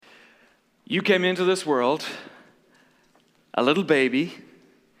You came into this world, a little baby,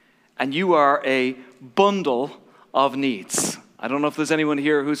 and you are a bundle of needs. I don't know if there's anyone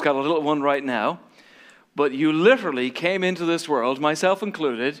here who's got a little one right now, but you literally came into this world, myself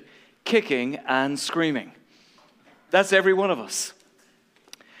included, kicking and screaming. That's every one of us.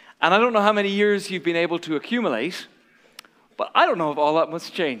 And I don't know how many years you've been able to accumulate, but I don't know if all that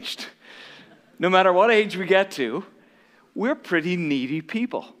much changed. No matter what age we get to, we're pretty needy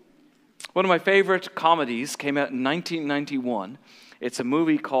people. One of my favorite comedies came out in 1991. It's a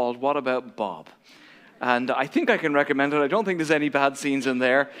movie called What About Bob? And I think I can recommend it. I don't think there's any bad scenes in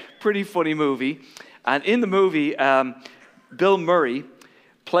there. Pretty funny movie. And in the movie, Bill Murray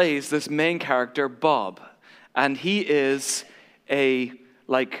plays this main character, Bob. And he is a,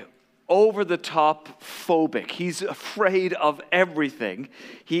 over-the-top phobic. He's afraid of everything.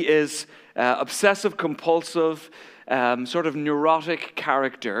 He is obsessive-compulsive, sort of neurotic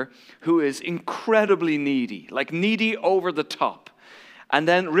character who is incredibly needy, like needy over the top. And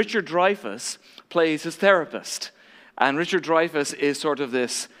then Richard Dreyfuss plays his therapist. And Richard Dreyfuss is sort of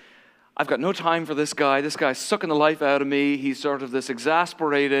this, I've got no time for this guy. This guy's sucking the life out of me. He's sort of this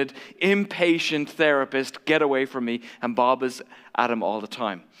exasperated, impatient therapist. Get away from me. And Bob is at him all the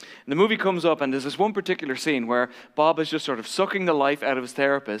time. And the movie comes up, and there's this one particular scene where Bob is just sort of sucking the life out of his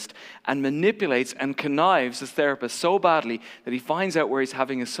therapist and manipulates and connives his therapist so badly that he finds out where he's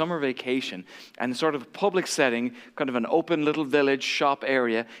having a summer vacation. And in sort of a public setting, kind of an open little village shop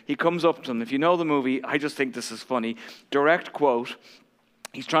area, he comes up to him. If you know the movie, I just think this is funny. Direct quote.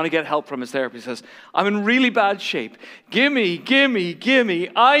 He's trying to get help from his therapist. He says, I'm in really bad shape. Gimme, gimme, gimme.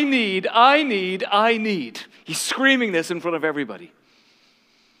 I need. He's screaming this in front of everybody.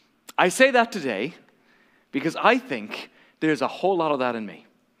 I say that today because I think there's a whole lot of that in me.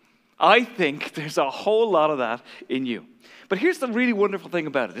 I think there's a whole lot of that in you. But here's the really wonderful thing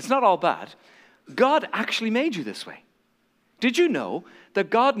about it. It's not all bad. God actually made you this way. Did you know that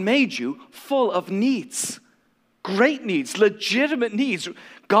God made you full of needs? Great needs, legitimate needs,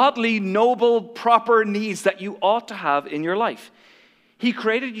 godly, noble, proper needs that you ought to have in your life. He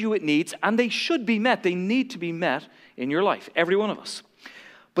created you with needs, and they should be met. They need to be met in your life, every one of us.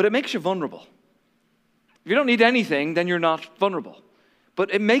 But it makes you vulnerable. If you don't need anything, then you're not vulnerable.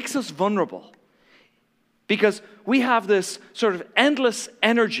 But it makes us vulnerable because we have this sort of endless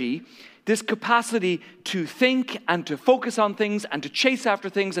energy, this capacity to think and to focus on things and to chase after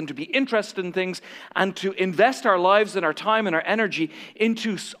things and to be interested in things and to invest our lives and our time and our energy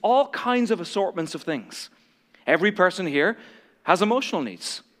into all kinds of assortments of things. Every person here has emotional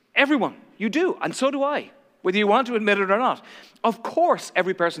needs. Everyone. You do. And so do I, whether you want to admit it or not. Of course,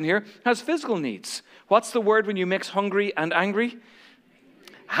 every person here has physical needs. What's the word when you mix hungry and angry?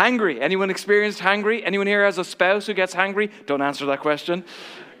 Hangry. Anyone experienced hangry? Anyone here has a spouse who gets hangry? Don't answer that question.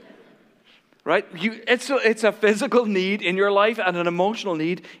 Right? It's a physical need in your life and an emotional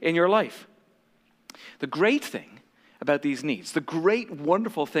need in your life. The great thing about these needs, the great,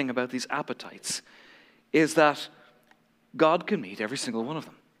 wonderful thing about these appetites is that God can meet every single one of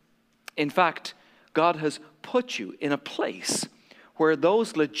them. In fact, God has put you in a place where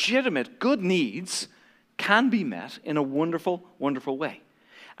those legitimate good needs can be met in a wonderful, wonderful way.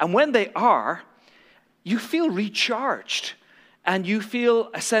 And when they are, you feel recharged. And you feel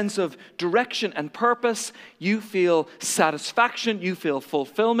a sense of direction and purpose. You feel satisfaction. You feel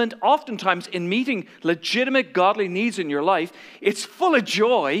fulfillment. Oftentimes, in meeting legitimate godly needs in your life, it's full of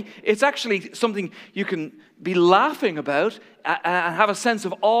joy. It's actually something you can be laughing about and have a sense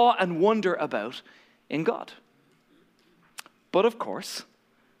of awe and wonder about in God. But of course,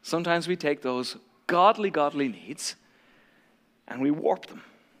 sometimes we take those godly needs and we warp them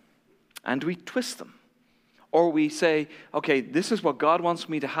and we twist them. Or we say, okay, this is what God wants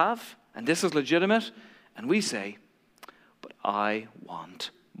me to have, and this is legitimate. And we say, but I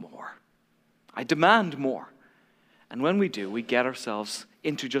want more. I demand more. And when we do, we get ourselves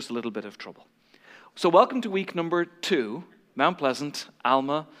into just a little bit of trouble. So welcome to week number 2, Mount Pleasant,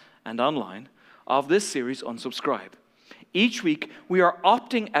 Alma, and online, of this series, Unsubscribe. Each week, we are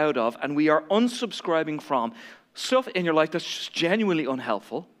opting out of and we are unsubscribing from stuff in your life that's just genuinely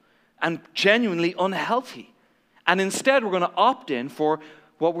unhelpful and genuinely unhealthy. And instead, we're going to opt in for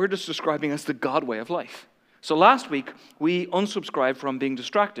what we're just describing as the God way of life. So last week, we unsubscribed from being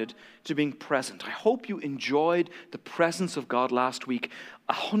distracted to being present. I hope you enjoyed the presence of God last week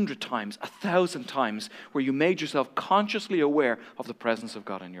 100 times, 1,000 times, where you made yourself consciously aware of the presence of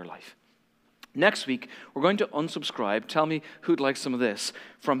God in your life. Next week, we're going to unsubscribe, tell me who'd like some of this,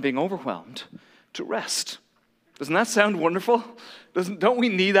 from being overwhelmed to rest. Doesn't that sound wonderful? Don't we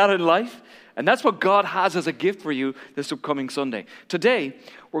need that in life? And that's what God has as a gift for you this upcoming Sunday. Today,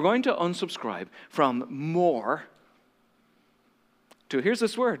 we're going to unsubscribe from more to, here's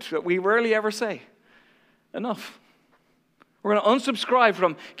this word that we rarely ever say, enough. We're going to unsubscribe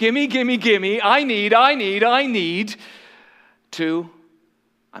from gimme, gimme, gimme, I need, to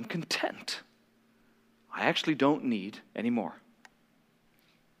I'm content. I actually don't need any more.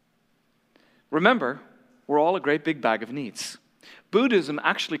 Remember, we're all a great big bag of needs. Buddhism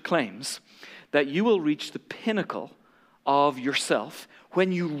actually claims that you will reach the pinnacle of yourself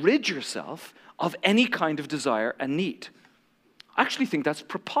when you rid yourself of any kind of desire and need. I actually think that's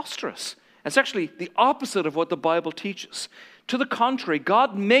preposterous. It's actually the opposite of what the Bible teaches. To the contrary,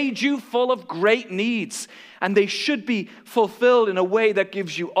 God made you full of great needs, and they should be fulfilled in a way that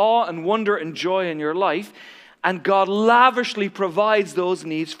gives you awe and wonder and joy in your life, and God lavishly provides those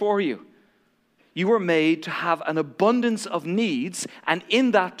needs for you. You were made to have an abundance of needs, and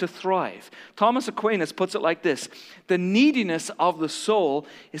in that to thrive. Thomas Aquinas puts it like this: the neediness of the soul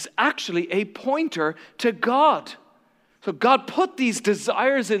is actually a pointer to God. So God put these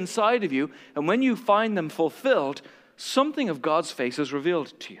desires inside of you, and when you find them fulfilled, something of God's face is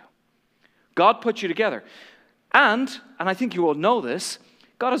revealed to you. God put you together. And I think you all know this,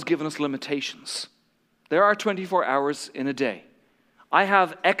 God has given us limitations. There are 24 hours in a day. I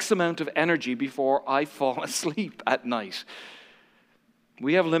have X amount of energy before I fall asleep at night.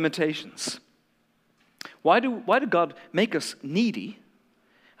 We have limitations. Why did God make us needy?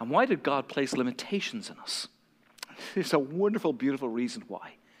 And why did God place limitations in us? There's a wonderful, beautiful reason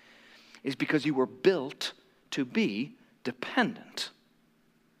why. It's because you were built to be dependent.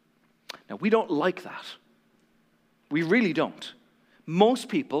 Now, we don't like that. We really don't. Most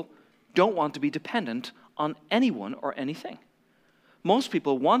people don't want to be dependent on anyone or anything. Most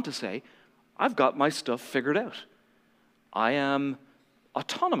people want to say, I've got my stuff figured out. I am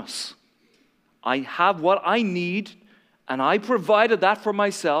autonomous. I have what I need, and I provided that for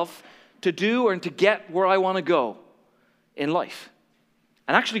myself to do and to get where I want to go in life.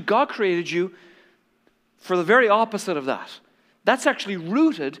 And actually, God created you for the very opposite of that. That's actually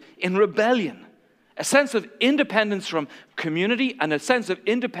rooted in rebellion. A sense of independence from community and a sense of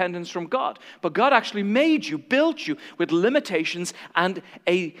independence from God. But God actually made you, built you with limitations and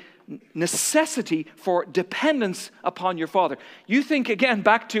a necessity for dependence upon your Father. You think, again,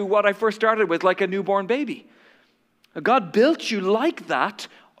 back to what I first started with, like a newborn baby. God built you like that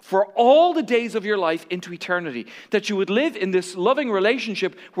for all the days of your life into eternity. That you would live in this loving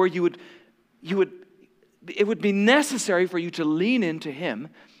relationship where it would be necessary for you to lean into Him,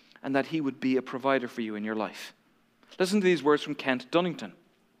 and that He would be a provider for you in your life. Listen to these words from Kent Dunnington.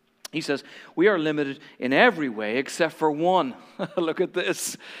 He says, we are limited in every way except for one. Look at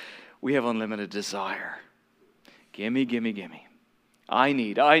this. We have unlimited desire. Gimme, gimme, gimme. I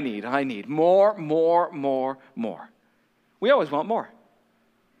need. More. We always want more.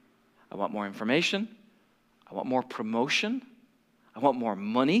 I want more information. I want more promotion. I want more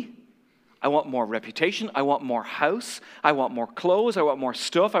money. I want more reputation. I want more house. I want more clothes. I want more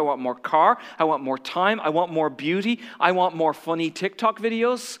stuff. I want more car. I want more time. I want more beauty. I want more funny TikTok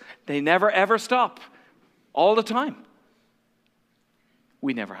videos. They never ever stop. All the time.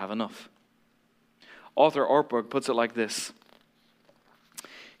 We never have enough. Author Ortberg puts it like this.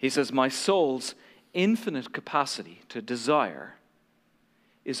 He says, my soul's infinite capacity to desire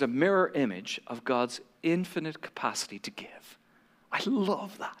is a mirror image of God's infinite capacity to give. I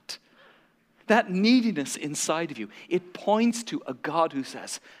love that. That neediness inside of you, it points to a God who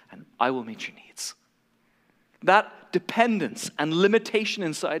says, and I will meet your needs. That dependence and limitation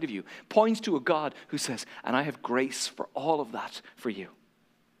inside of you points to a God who says, and I have grace for all of that for you.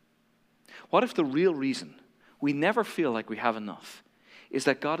 What if the real reason we never feel like we have enough is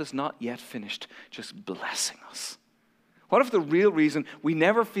that God is not yet finished just blessing us? What if the real reason we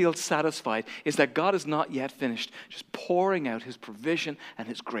never feel satisfied is that God is not yet finished just pouring out His provision and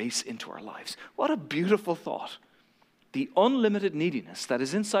His grace into our lives? What a beautiful thought. The unlimited neediness that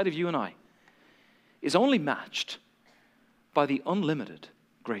is inside of you and I is only matched by the unlimited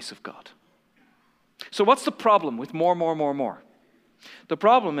grace of God. So what's the problem with more? The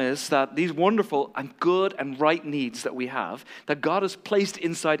problem is that these wonderful and good and right needs that we have, that God has placed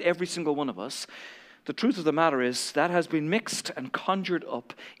inside every single one of us, the truth of the matter is that has been mixed and conjured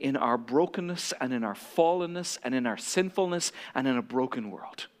up in our brokenness and in our fallenness and in our sinfulness and in a broken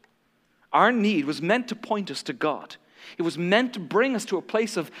world. Our need was meant to point us to God. It was meant to bring us to a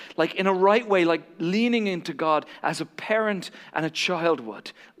place of, like in a right way, like leaning into God as a parent and a child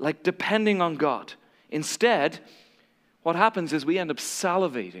would, like depending on God. Instead, what happens is we end up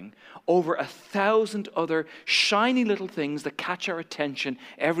salivating over 1,000 other shiny little things that catch our attention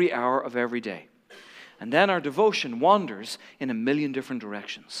every hour of every day. And then our devotion wanders in a million different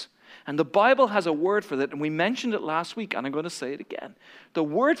directions. And the Bible has a word for that, and we mentioned it last week, and I'm going to say it again. The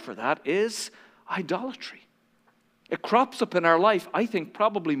word for that is idolatry. It crops up in our life, I think,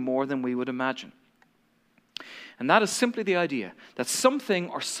 probably more than we would imagine. And that is simply the idea that something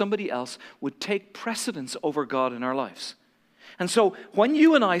or somebody else would take precedence over God in our lives. And so when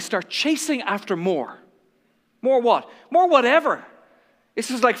you and I start chasing after more what? More whatever.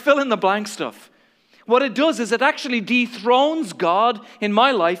 This is like fill in the blank stuff. What it does is it actually dethrones God in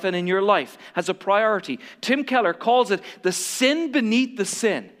my life and in your life as a priority. Tim Keller calls it the sin beneath the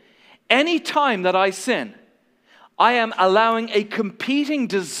sin. Any time that I sin, I am allowing a competing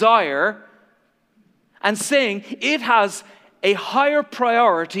desire and saying it has a higher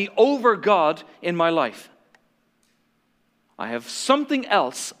priority over God in my life. I have something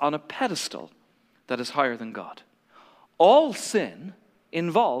else on a pedestal that is higher than God. All sin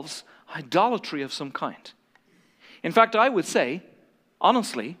involves idolatry of some kind. In fact, I would say,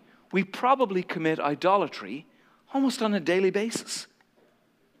 honestly, we probably commit idolatry almost on a daily basis.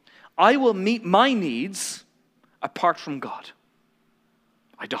 I will meet my needs apart from God.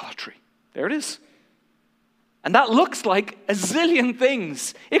 Idolatry. There it is. And that looks like a zillion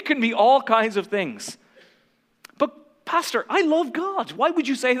things. It can be all kinds of things. But, Pastor, I love God. Why would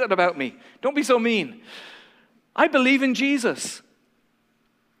you say that about me? Don't be so mean. I believe in Jesus.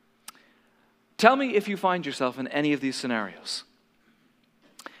 Tell me if you find yourself in any of these scenarios.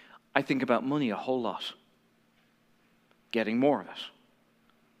 I think about money a whole lot. Getting more of it.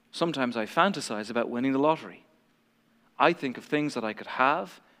 Sometimes I fantasize about winning the lottery. I think of things that I could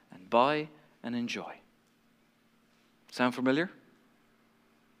have and buy and enjoy. Sound familiar?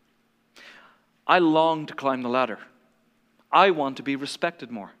 I long to climb the ladder. I want to be respected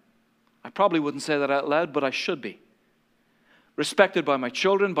more. I probably wouldn't say that out loud, but I should be. Respected by my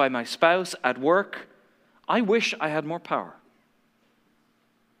children, by my spouse, at work. I wish I had more power.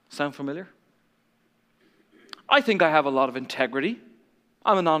 Sound familiar? I think I have a lot of integrity.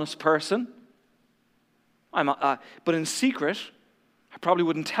 I'm an honest person. But in secret, I probably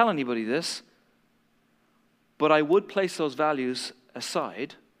wouldn't tell anybody this, but I would place those values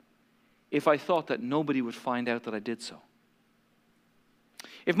aside if I thought that nobody would find out that I did so.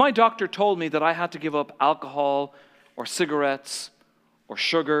 If my doctor told me that I had to give up alcohol or cigarettes or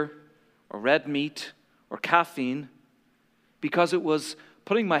sugar or red meat or caffeine because it was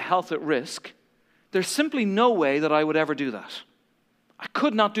putting my health at risk, there's simply no way that I would ever do that. I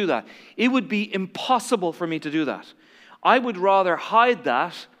could not do that. It would be impossible for me to do that. I would rather hide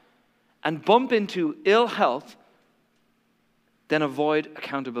that and bump into ill health than avoid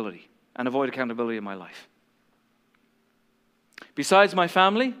accountability in my life. Besides my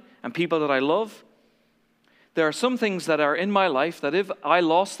family and people that I love, there are some things that are in my life that if I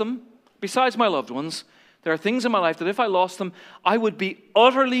lost them, besides my loved ones, there are things in my life that if I lost them, I would be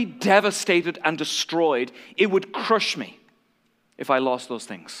utterly devastated and destroyed. It would crush me if I lost those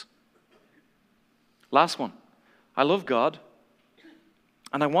things. Last one. I love God,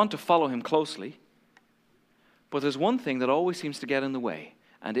 and I want to follow Him closely, but there's one thing that always seems to get in the way,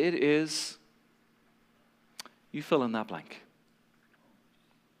 and it is, you fill in that blank.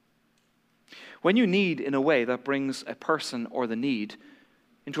 When you need in a way that brings a person or the need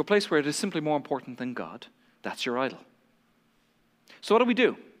into a place where it is simply more important than God, that's your idol. So what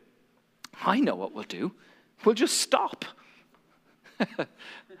do? I know what we'll do. We'll just stop.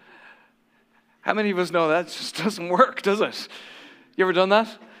 How many of us know that just doesn't work, does it? You ever done that?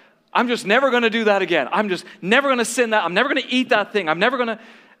 I'm just never going to do that again. I'm just never going to sin that. I'm never going to eat that thing. I'm never going to...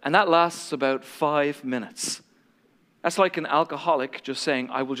 And that lasts about 5 minutes. That's like an alcoholic just saying,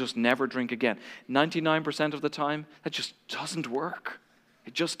 I will just never drink again. 99% of the time, that just doesn't work.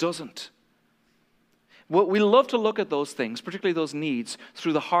 It just doesn't. Well, we love to look at those things, particularly those needs,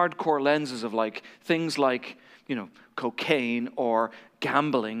 through the hardcore lenses of things like, cocaine or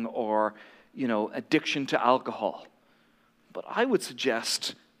gambling or, addiction to alcohol. But I would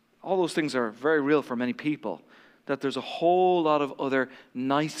suggest, all those things are very real for many people, that there's a whole lot of other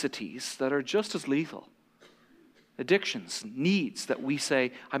niceties that are just as lethal. Addictions, needs that we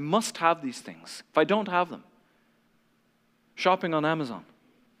say, I must have these things. If I don't have them. Shopping on Amazon.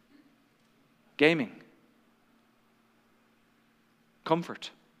 Gaming.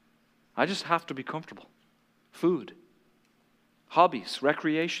 Comfort. I just have to be comfortable. Food. Hobbies,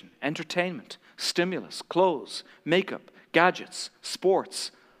 recreation, entertainment, stimulus, clothes, makeup, gadgets,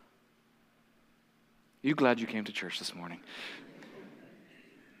 sports. You glad you came to church this morning?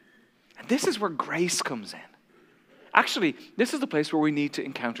 And this is where grace comes in. actually, this is the place where we need to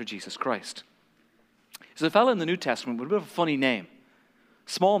encounter Jesus Christ. There's a fellow in the New Testament with a bit of a funny name,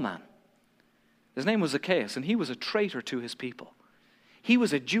 small man. His name was Zacchaeus, and he was a traitor to his people. He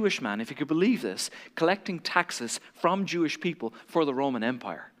was a Jewish man, if you could believe this, collecting taxes from Jewish people for the Roman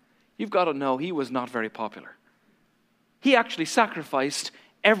Empire. You've got to know he was not very popular. He actually sacrificed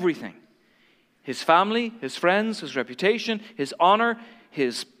everything. His family, his friends, his reputation, his honor,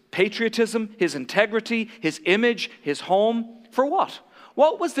 his patriotism, his integrity, his image, his home. For what?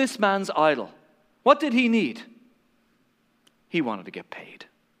 What was this man's idol? What did he need? He wanted to get paid.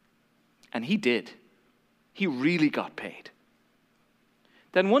 And he did. He really got paid.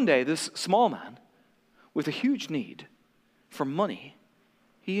 Then one day, this small man, with a huge need for money,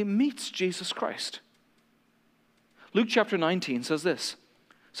 he meets Jesus Christ. Luke chapter 19 says this,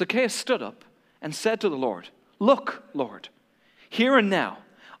 Zacchaeus stood up and said to the Lord, "Look, Lord, here and now,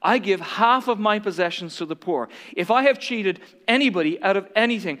 I give half of my possessions to the poor. If I have cheated anybody out of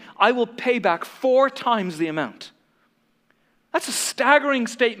anything, I will pay back 4 times the amount." That's a staggering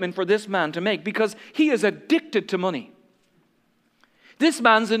statement for this man to make because he is addicted to money. This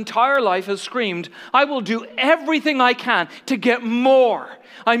man's entire life has screamed, "I will do everything I can to get more.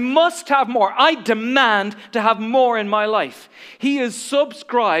 I must have more. I demand to have more in my life." He is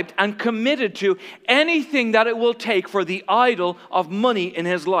subscribed and committed to anything that it will take for the idol of money in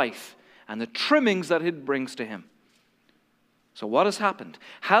his life and the trimmings that it brings to him. So what has happened?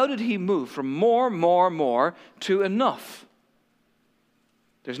 How did he move from more to enough?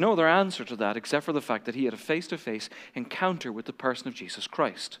 There's no other answer to that except for the fact that he had a face-to-face encounter with the person of Jesus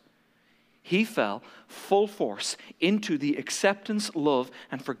Christ. He fell full force into the acceptance, love,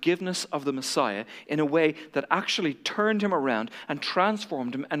 and forgiveness of the Messiah in a way that actually turned him around and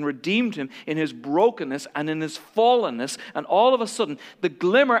transformed him and redeemed him in his brokenness and in his fallenness. And all of a sudden, the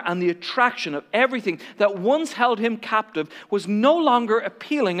glimmer and the attraction of everything that once held him captive was no longer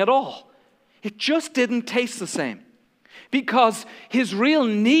appealing at all. It just didn't taste the same. Because his real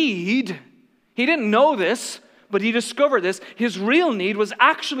need, he didn't know this, but he discovered this, his real need was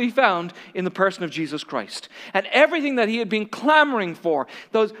actually found in the person of Jesus Christ. And everything that he had been clamoring for,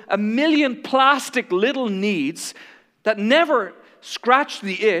 those 1,000,000 plastic little needs that never scratched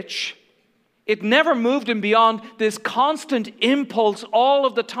the itch, it never moved him beyond this constant impulse all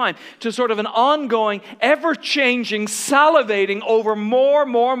of the time to sort of an ongoing, ever-changing, salivating over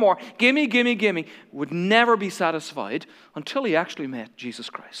more. Gimme, would never be satisfied until he actually met Jesus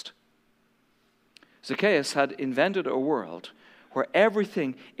Christ. Zacchaeus had invented a world where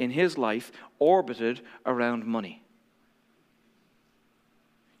everything in his life orbited around money.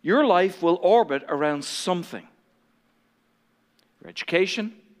 Your life will orbit around something. Your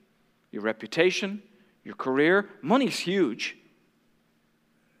education, your reputation, your career. Money's huge.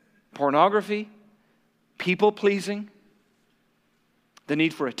 Pornography, people-pleasing, the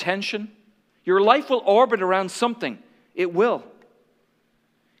need for attention. Your life will orbit around something. It will.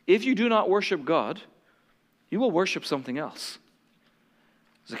 If you do not worship God, you will worship something else.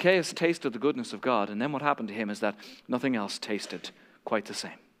 Zacchaeus tasted the goodness of God, and then what happened to him is that nothing else tasted quite the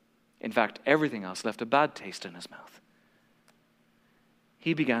same. In fact, everything else left a bad taste in his mouth.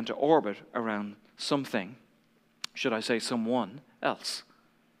 He began to orbit around something, should I say someone else.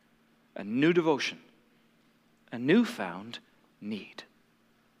 A new devotion, a newfound need.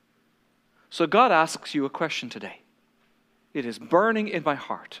 So God asks you a question today. It is burning in my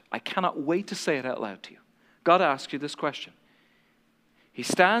heart. I cannot wait to say it out loud to you. God asks you this question. He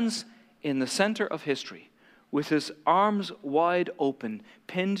stands in the center of history with his arms wide open,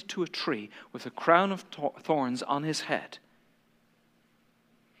 pinned to a tree with a crown of thorns on his head.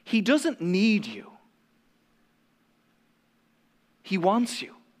 He doesn't need you. He wants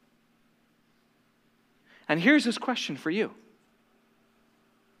you. And here's his question for you.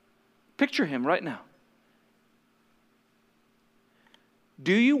 Picture him right now.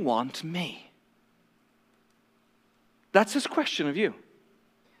 Do you want me? That's his question of you.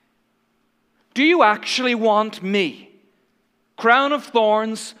 Do you actually want me? Crown of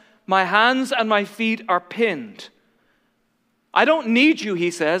thorns, my hands and my feet are pinned. I don't need you,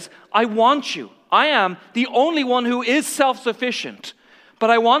 he says. I want you. I am the only one who is self-sufficient. But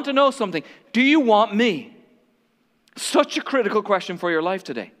I want to know something. Do you want me? Such a critical question for your life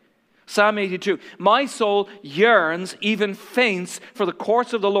today. Psalm 82. My soul yearns, even faints, for the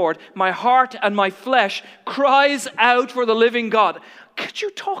courts of the Lord. My heart and my flesh cries out for the living God. Could you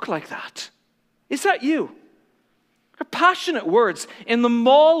talk like that? Is that you? They're passionate words in the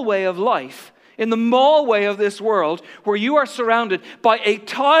mall way of life. in the mall way of this world, where you are surrounded by a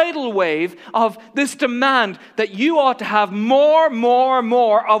tidal wave of this demand that you ought to have more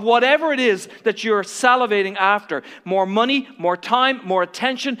of whatever it is that you're salivating after. More money, more time, more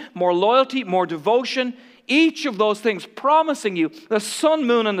attention, more loyalty, more devotion. Each of those things promising you the sun,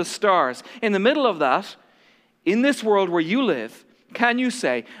 moon, and the stars. In the middle of that, in this world where you live, can you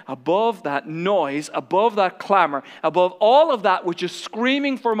say, above that noise, above that clamor, above all of that which is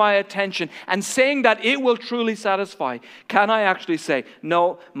screaming for my attention and saying that it will truly satisfy, can I actually say,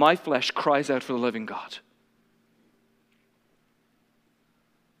 no, my flesh cries out for the living God?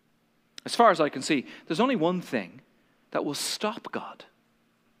 As far as I can see, there's only one thing that will stop God.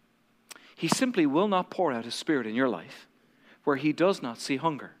 He simply will not pour out His Spirit in your life where He does not see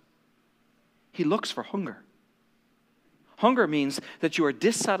hunger. He looks for hunger. Hunger means that you are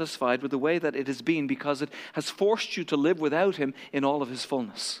dissatisfied with the way that it has been because it has forced you to live without Him in all of His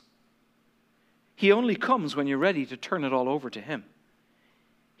fullness. He only comes when you're ready to turn it all over to Him.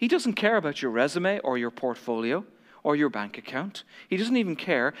 He doesn't care about your resume or your portfolio or your bank account. He doesn't even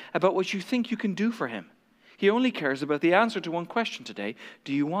care about what you think you can do for Him. He only cares about the answer to one question today.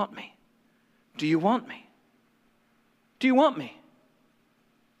 Do you want me? Do you want me? Do you want me?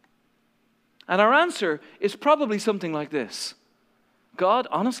 And our answer is probably something like this. God,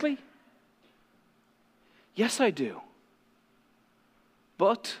 honestly? Yes, I do.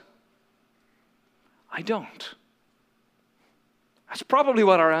 But I don't. That's probably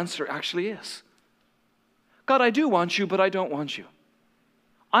what our answer actually is. God, I do want you, but I don't want you.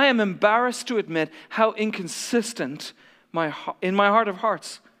 I am embarrassed to admit how inconsistent in my heart of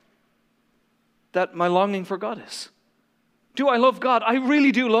hearts that my longing for God is. Do I love God? I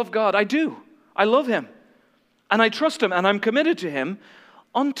really do love God. I do. I love Him. And I trust Him and I'm committed to Him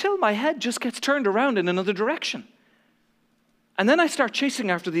until my head just gets turned around in another direction. And then I start chasing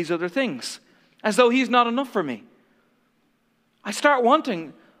after these other things as though He's not enough for me. I start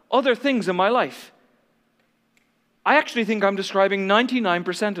wanting other things in my life. I actually think I'm describing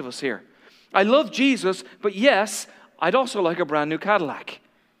 99% of us here. I love Jesus, but yes, I'd also like a brand new Cadillac.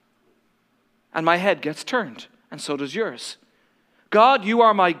 And my head gets turned, and so does yours. God, you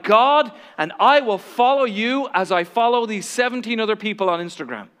are my God, and I will follow you as I follow these 17 other people on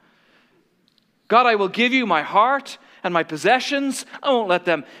Instagram. God, I will give you my heart and my possessions. I won't let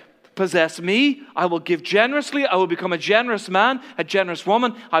them possess me. I will give generously. I will become a generous man, a generous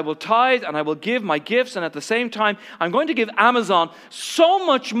woman. I will tithe and I will give my gifts, and at the same time, I'm going to give Amazon so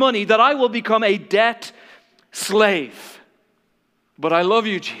much money that I will become a debt slave. But I love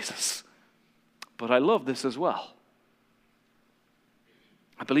you, Jesus. But I love this as well.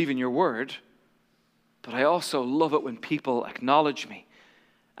 I believe in your word, but I also love it when people acknowledge me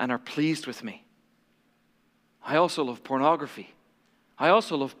and are pleased with me. I also love pornography. I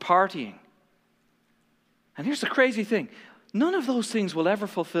also love partying. And here's the crazy thing. None of those things will ever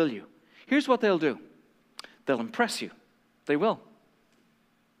fulfill you. Here's what they'll do. They'll impress you. They will.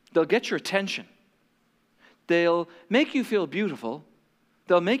 They'll get your attention. They'll make you feel beautiful.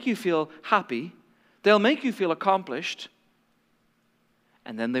 They'll make you feel happy. They'll make you feel accomplished.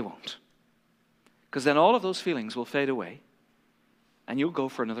 And then they won't. Because then all of those feelings will fade away and you'll go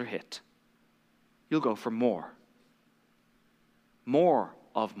for another hit. You'll go for more. More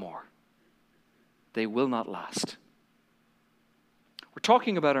of more. They will not last. We're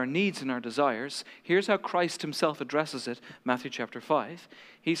talking about our needs and our desires. Here's how Christ Himself addresses it, Matthew chapter 5.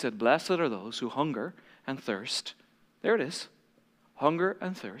 He said, blessed are those who hunger and thirst. There it is. Hunger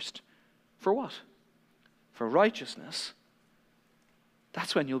and thirst. For what? For righteousness.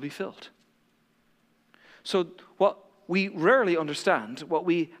 That's when you'll be filled. So what we rarely understand, what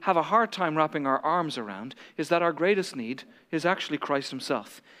we have a hard time wrapping our arms around, is that our greatest need is actually Christ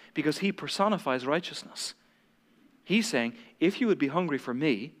Himself, because He personifies righteousness. He's saying, if you would be hungry for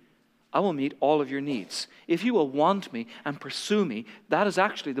me, I will meet all of your needs. If you will want me and pursue me, that is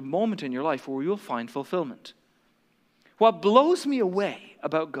actually the moment in your life where you will find fulfillment. What blows me away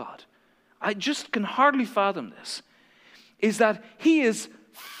about God, I just can hardly fathom this, is that He is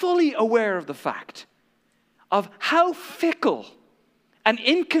fully aware of the fact of how fickle and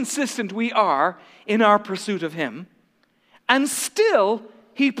inconsistent we are in our pursuit of Him, and still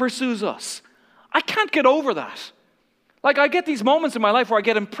He pursues us. I can't get over that. Like, I get these moments in my life where I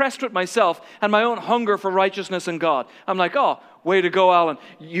get impressed with myself and my own hunger for righteousness and God. I'm like, oh, way to go, Alan.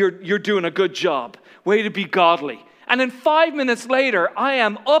 You're doing a good job. Way to be godly. And then 5 minutes later, I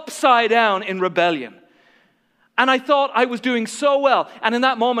am upside down in rebellion. And I thought I was doing so well. And in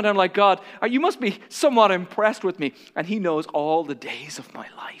that moment, I'm like, God, you must be somewhat impressed with me. And He knows all the days of my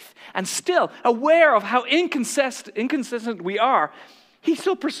life. And still, aware of how inconsistent we are, He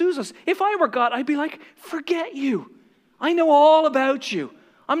still pursues us. If I were God, I'd be like, forget you. I know all about you.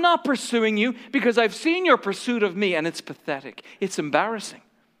 I'm not pursuing you because I've seen your pursuit of me, and it's pathetic. It's embarrassing.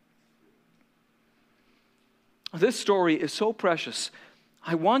 This story is so precious.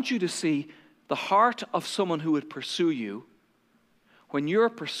 I want you to see the heart of someone who would pursue you when your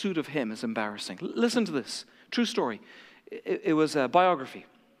pursuit of him is embarrassing. Listen to this. True story. It was a biography.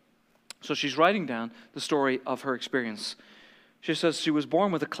 So she's writing down the story of her experience. She says she was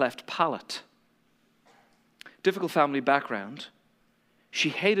born with a cleft palate. Difficult family background. She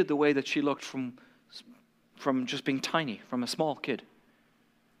hated the way that she looked from just being tiny, from a small kid.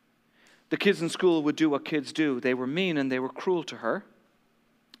 The kids in school would do what kids do. They were mean and they were cruel to her.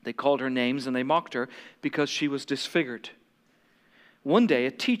 They called her names and they mocked her because she was disfigured. One day,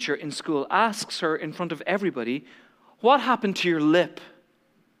 a teacher in school asks her in front of everybody, "What happened to your lip?"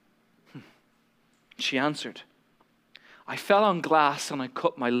 She answered, "I fell on glass and I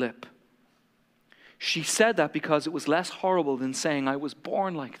cut my lip." She said that because it was less horrible than saying, "I was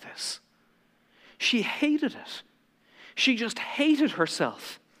born like this." She hated it. She just hated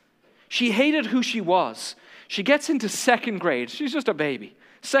herself. She hated who she was. She gets into second grade. She's just a baby.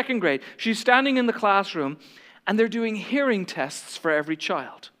 Second grade. She's standing in the classroom and they're doing hearing tests for every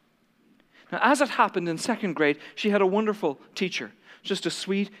child. Now, as it happened in second grade, she had a wonderful teacher, just a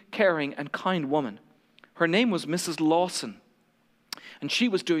sweet, caring, and kind woman. Her name was Mrs. Lawson, and she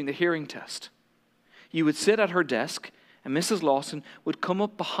was doing the hearing test. You would sit at her desk, and Mrs. Lawson would come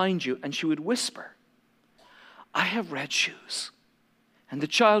up behind you, and she would whisper, "I have red shoes." And the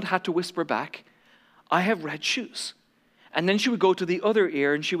child had to whisper back, "I have red shoes." And then she would go to the other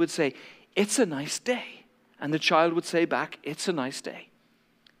ear, and she would say, "It's a nice day." And the child would say back, "It's a nice day."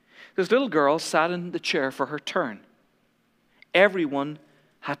 This little girl sat in the chair for her turn. Everyone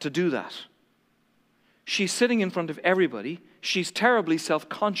had to do that. She's sitting in front of everybody. She's terribly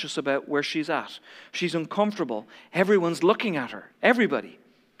self-conscious about where she's at. She's uncomfortable. Everyone's looking at her. Everybody.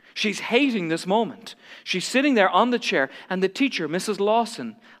 She's hating this moment. She's sitting there on the chair, and the teacher, Mrs.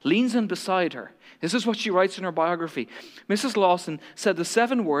 Lawson, leans in beside her. This is what she writes in her biography. Mrs. Lawson said the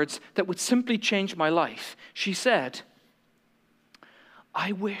 7 words that would simply change my life. She said,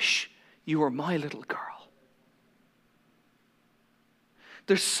 "I wish you were my little girl."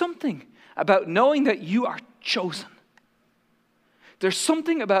 There's something about knowing that you are chosen. There's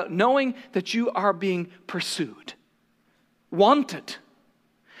something about knowing that you are being pursued, wanted,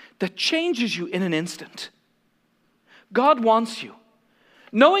 that changes you in an instant. God wants you.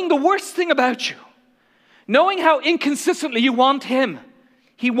 Knowing the worst thing about you, knowing how inconsistently you want him,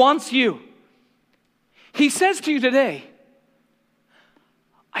 he wants you. He says to you today,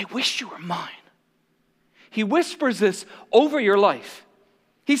 "I wish you were mine." He whispers this over your life.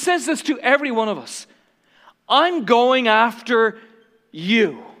 He says this to every one of us. I'm going after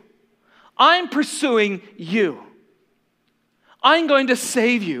you. I'm pursuing you. I'm going to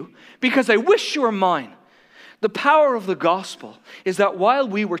save you because I wish you were mine. The power of the gospel is that while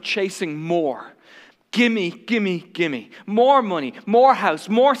we were chasing more, gimme, gimme, gimme, more money, more house,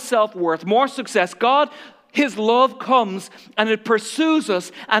 more self-worth, more success, God, his love comes and it pursues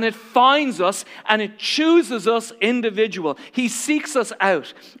us and it finds us and it chooses us individual. He seeks us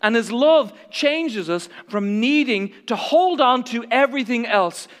out, and his love changes us from needing to hold on to everything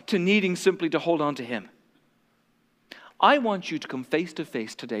else to needing simply to hold on to him. I want you to come face to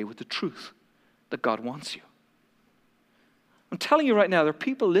face today with the truth that God wants you. I'm telling you right now, there are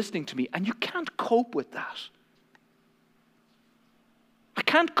people listening to me and you can't cope with that. I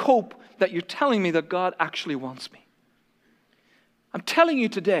can't cope that you're telling me that God actually wants me. I'm telling you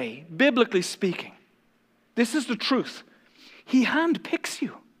today, biblically speaking, this is the truth. He handpicks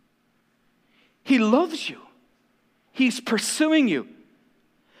you. He loves you. He's pursuing you.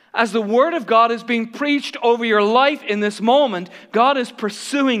 As the word of God is being preached over your life in this moment, God is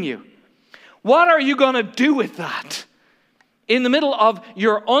pursuing you. What are you going to do with that? In the middle of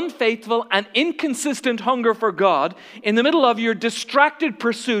your unfaithful and inconsistent hunger for God, in the middle of your distracted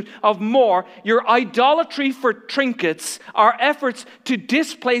pursuit of more, your idolatry for trinkets, our efforts to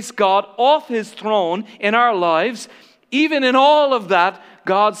displace God off his throne in our lives, even in all of that,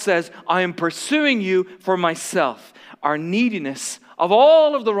 God says, I am pursuing you for myself. Our neediness of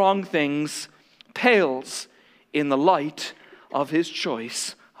all of the wrong things pales in the light of his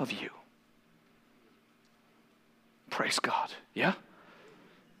choice of you. Praise God. Yeah?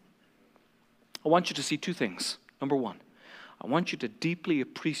 I want you to see 2 things. Number 1, I want you to deeply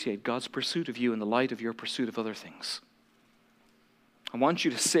appreciate God's pursuit of you in the light of your pursuit of other things. I want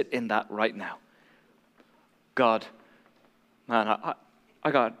you to sit in that right now. God, man,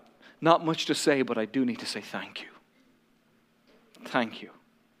 I got not much to say, but I do need to say thank you. Thank you.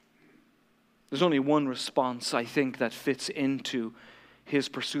 There's only one response, I think, that fits into his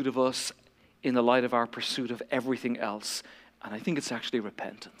pursuit of us in the light of our pursuit of everything else. And I think it's actually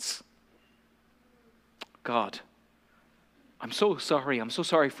repentance. God, I'm so sorry. I'm so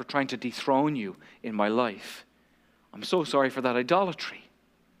sorry for trying to dethrone you in my life. I'm so sorry for that idolatry.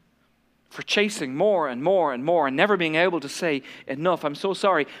 For chasing more and more and more and never being able to say enough. I'm so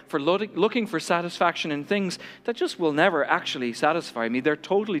sorry for looking for satisfaction in things that just will never actually satisfy me. They're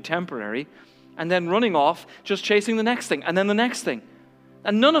totally temporary. And then running off, just chasing the next thing and then the next thing.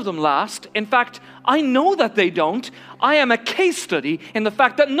 And none of them last. In fact, I know that they don't. I am a case study in the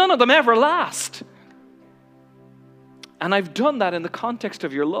fact that none of them ever last. And I've done that in the context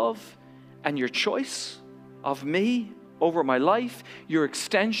of your love and your choice of me over my life, your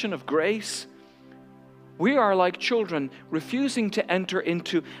extension of grace. We are like children refusing to enter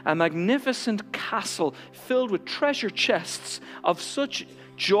into a magnificent castle filled with treasure chests of such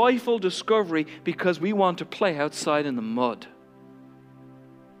joyful discovery because we want to play outside in the mud.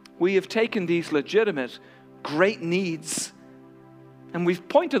 We have taken these legitimate, great needs and we've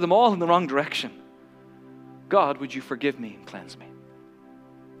pointed them all in the wrong direction. God, would you forgive me and cleanse me?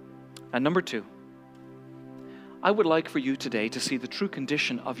 And number 2, I would like for you today to see the true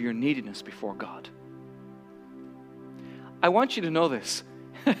condition of your neediness before God. I want you to know this.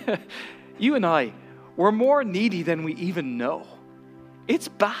 You and I, we're more needy than we even know. It's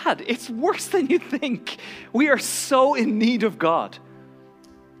bad. It's worse than you think. We are so in need of God.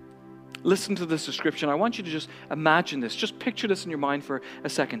 Listen to this description. I want you to just imagine this. Just picture this in your mind for a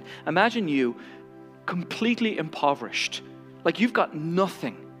second. Imagine you completely impoverished. Like you've got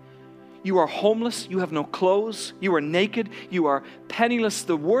nothing. You are homeless. You have no clothes. You are naked. You are penniless.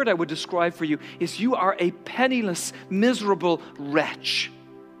 The word I would describe for you is you are a penniless, miserable wretch.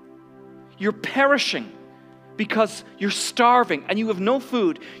 You're perishing because you're starving and you have no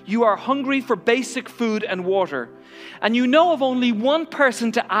food. You are hungry for basic food and water. And you know of only one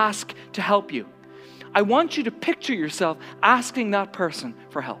person to ask to help you. I want you to picture yourself asking that person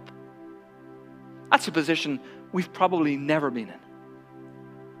for help. That's a position we've probably never been in.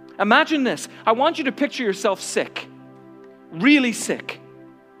 Imagine this. I want you to picture yourself sick, really sick.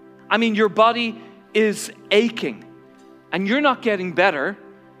 I mean, your body is aching and you're not getting better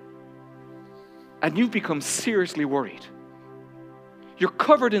and you've become seriously worried. You're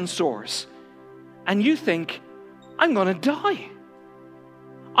covered in sores and you think, I'm going to die.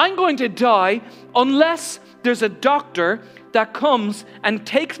 I'm going to die unless there's a doctor that comes and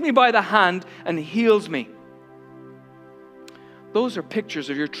takes me by the hand and heals me. Those are pictures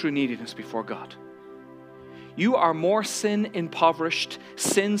of your true neediness before God. You are more sin-impoverished,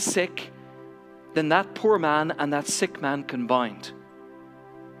 sin-sick than that poor man and that sick man combined.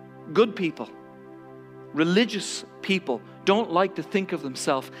 Good people, religious people don't like to think of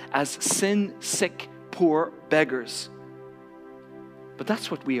themselves as sin-sick, poor beggars. But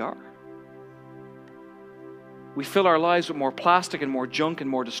that's what we are. We fill our lives with more plastic and more junk and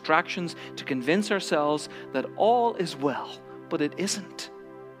more distractions to convince ourselves that all is well, but it isn't.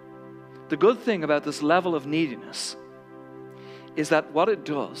 The good thing about this level of neediness is that what it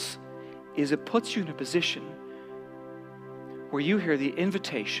does is it puts you in a position where you hear the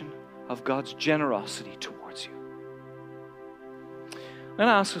invitation of God's generosity towards you. I'm going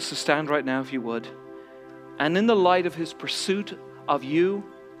to ask us to stand right now, if you would. And in the light of His pursuit of you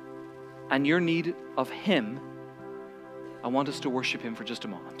and your need of Him, I want us to worship Him for just a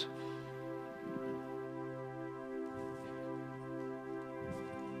moment.